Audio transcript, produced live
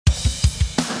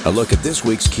A look at this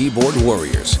week's keyboard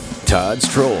warriors, Todd's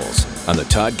Trolls, on the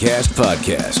Toddcast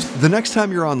podcast. The next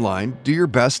time you're online, do your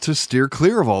best to steer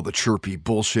clear of all the chirpy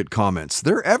bullshit comments.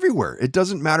 They're everywhere. It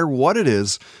doesn't matter what it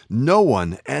is. No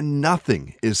one and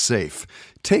nothing is safe.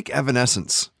 Take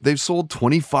Evanescence. They've sold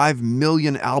 25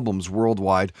 million albums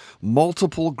worldwide,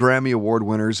 multiple Grammy Award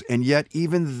winners, and yet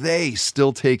even they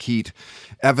still take heat.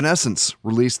 Evanescence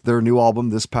released their new album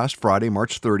this past Friday,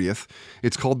 March 30th.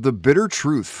 It's called The Bitter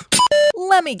Truth.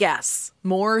 Let me guess.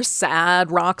 More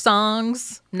sad rock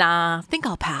songs? Nah, think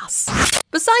I'll pass.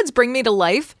 Besides Bring Me to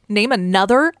Life, name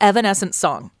another Evanescence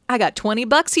song. I got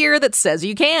 $20 here that says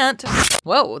you can't.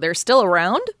 Whoa, they're still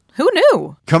around? Who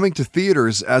knew? Coming to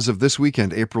theaters as of this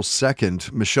weekend, April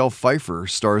 2nd, Michelle Pfeiffer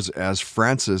stars as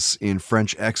Frances in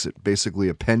French Exit, basically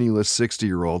a penniless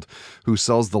 60-year-old who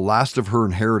sells the last of her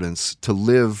inheritance to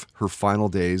live her final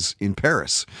days in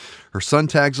Paris. Her son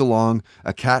tags along,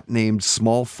 a cat named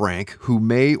Small Frank, who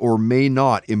may or may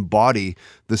not embody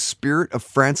the spirit of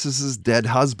Frances's dead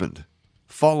husband.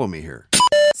 Follow me here.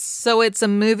 So it's a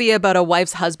movie about a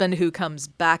wife's husband who comes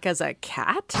back as a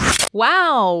cat?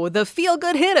 Wow, the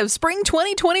feel-good hit of spring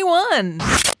 2021.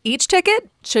 Each ticket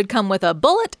should come with a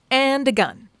bullet and a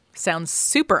gun. Sounds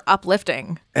super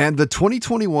uplifting. And the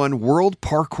 2021 World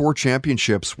Parkour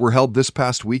Championships were held this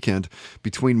past weekend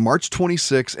between March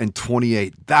 26 and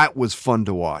 28. That was fun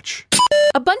to watch.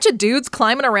 A bunch of dudes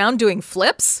climbing around doing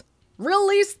flips?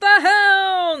 Release the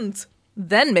hounds!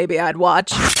 Then maybe I'd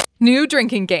watch. New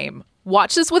drinking game.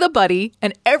 Watch this with a buddy,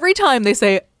 and every time they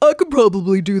say, I could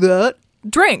probably do that,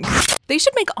 drink. They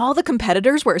should make all the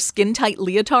competitors wear skin-tight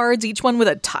leotards, each one with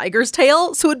a tiger's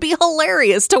tail, so it'd be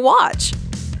hilarious to watch.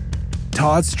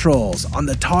 Todd's Trolls on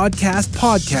the Toddcast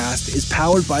podcast is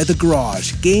powered by The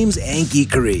Garage, Games and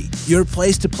Geekery, your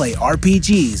place to play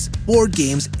RPGs, board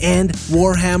games, and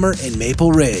Warhammer in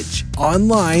Maple Ridge.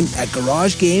 Online at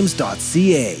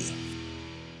garagegames.ca.